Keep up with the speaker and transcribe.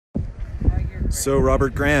So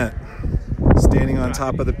Robert Grant, standing on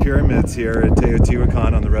top of the pyramids here at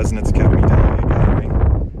Teotihuacan on the Resonance Academy Gallery.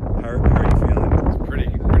 How are you feeling? It's pretty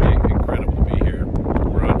incredible to be here.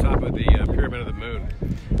 We're on top of the Pyramid of the Moon,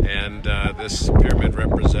 and this pyramid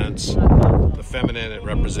represents the feminine, it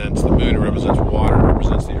represents the moon, it represents water, it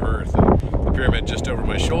represents the earth. And the pyramid just over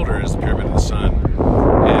my shoulder is the Pyramid of the Sun.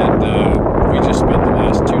 And we just spent the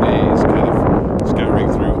last 2 days kind of scouring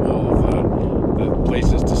through all of the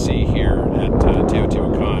places to see here at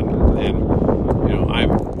Teotihuacan. And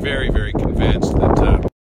I'm very convinced that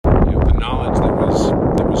the knowledge that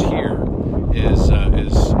was here is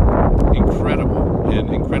incredible and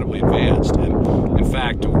incredibly advanced. And in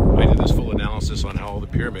fact, I did this full analysis on how all the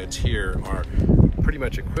pyramids here are pretty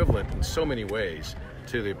much equivalent in so many ways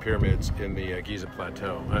to the pyramids in the Giza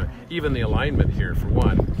Plateau. Even the alignment here, for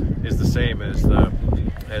one, is the same as the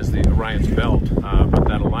Orion's Belt, but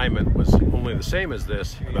that alignment was only the same as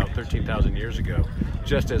this about 13,000 years ago,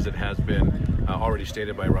 just as it has been already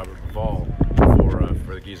stated by Robert Duvall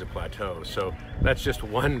for the Giza Plateau. So that's just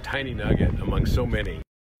one tiny nugget among so many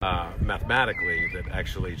mathematically that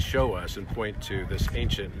actually show us and point to this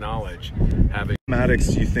ancient knowledge having. Mathematics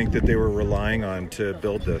do you think that they were relying on to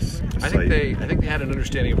build this site? I think they had an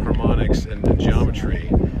understanding of harmonics and geometry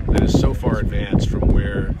that is so far advanced from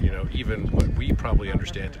where even what we probably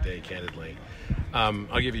understand today, candidly.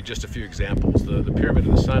 I'll give you just a few examples. The Pyramid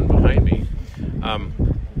of the Sun behind me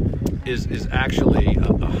is actually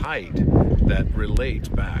a height that relates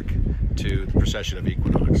back to the precession of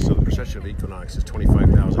equinox. So the precession of equinox is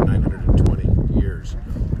 25,920 years.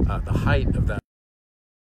 The height of that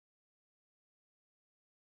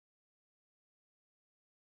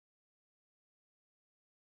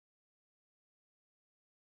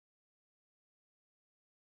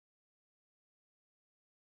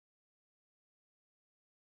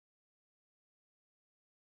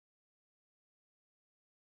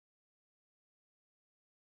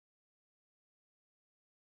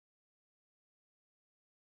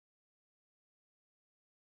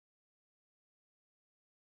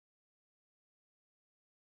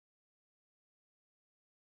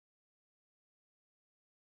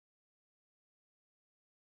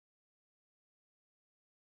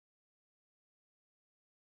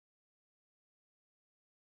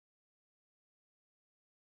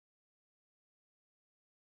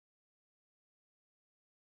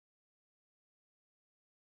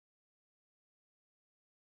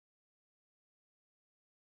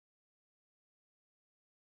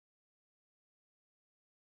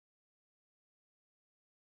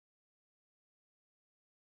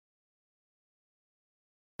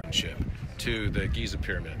to the Giza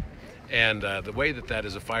Pyramid. And the way that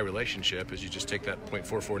is a phi relationship is you just take that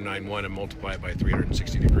 0.4491 and multiply it by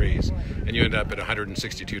 360 degrees, and you end up at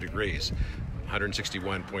 162 degrees.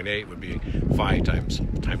 161.8 would be phi times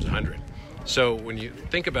 100. So when you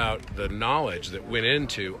think about the knowledge that went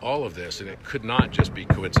into all of this, and it could not just be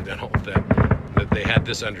coincidental that they had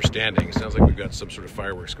this understanding. It sounds like we've got some sort of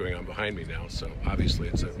fireworks going on behind me now, so obviously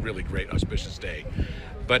it's a really great auspicious day.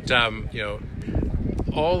 But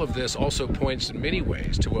all of this also points in many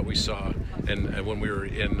ways to what we saw when we were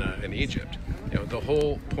in Egypt. The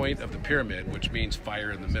whole point of the pyramid, which means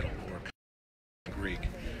fire in the middle, or Greek.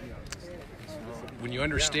 When you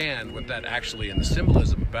understand what that actually and the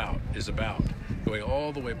symbolism is about, going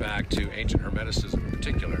all the way back to ancient Hermeticism in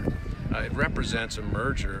particular, it represents a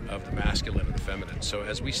merger of the masculine and the feminine. So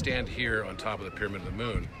as we stand here on top of the Pyramid of the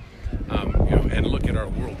Moon, and look at our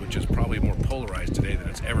world, which is probably more polarized today than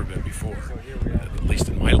it's ever been before, at least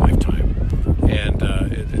in my lifetime. And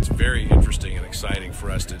it's very interesting and exciting for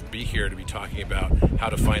us to be here to be talking about how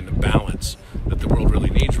to find the balance that the world really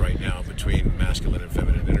needs right now between masculine and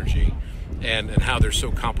feminine energy, and how they're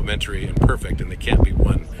so complementary and perfect, and they can't be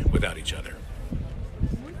one without each other.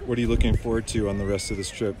 What are you looking forward to on the rest of this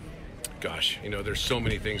trip? Gosh, there's so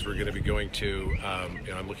many things we're going to be going to.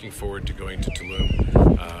 I'm looking forward to going to Tulum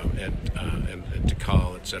and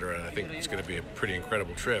Tikal, etc. And I think it's going to be a pretty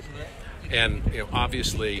incredible trip. And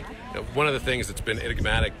obviously, one of the things that's been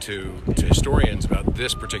enigmatic to historians about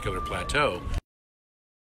this particular plateau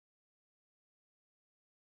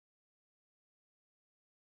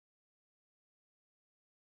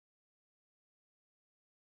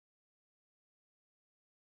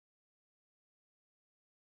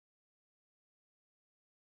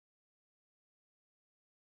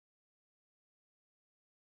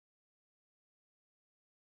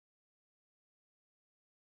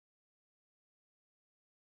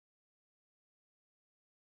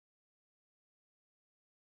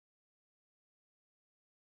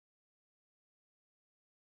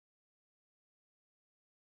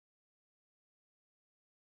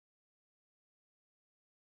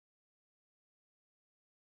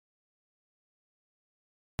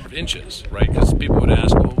of inches, right? Because people would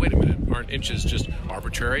ask, well, wait a minute, aren't inches just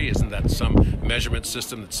arbitrary? Isn't that some measurement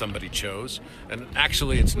system that somebody chose? And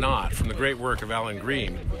actually it's not. From the great work of Alan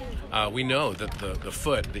Green, we know that the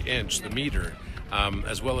foot, the inch, the meter,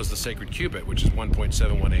 as well as the sacred cubit, which is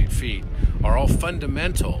 1.718 feet, are all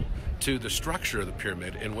fundamental to the structure of the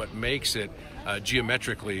pyramid and what makes it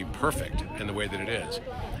geometrically perfect in the way that it is.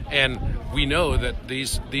 And we know that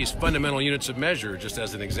these fundamental units of measure, just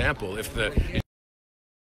as an example, if